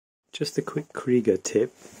Just a quick Kriega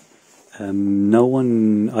tip. I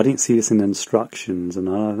didn't see this in the instructions, and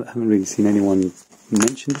I haven't really seen anyone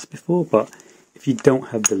mention this before, but if you don't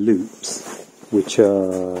have the loops, which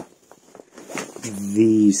are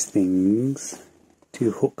these things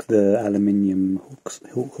to hook the aluminium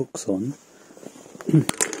hooks on, you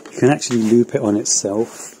can actually loop it on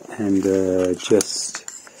itself and just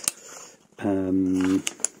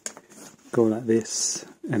go like this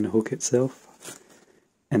and hook itself,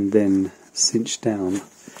 and then cinch down,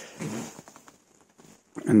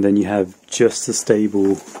 and then you have just as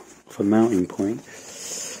stable of a mounting point.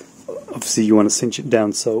 Obviously you want to cinch it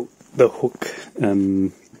down so the hook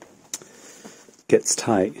gets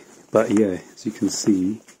tight, but yeah, as you can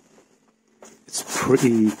see, it's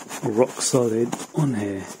pretty rock solid on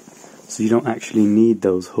here, so you don't actually need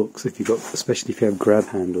those hooks if you got, especially if you have grab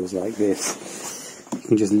handles like this. You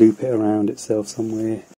can just loop it around itself somewhere.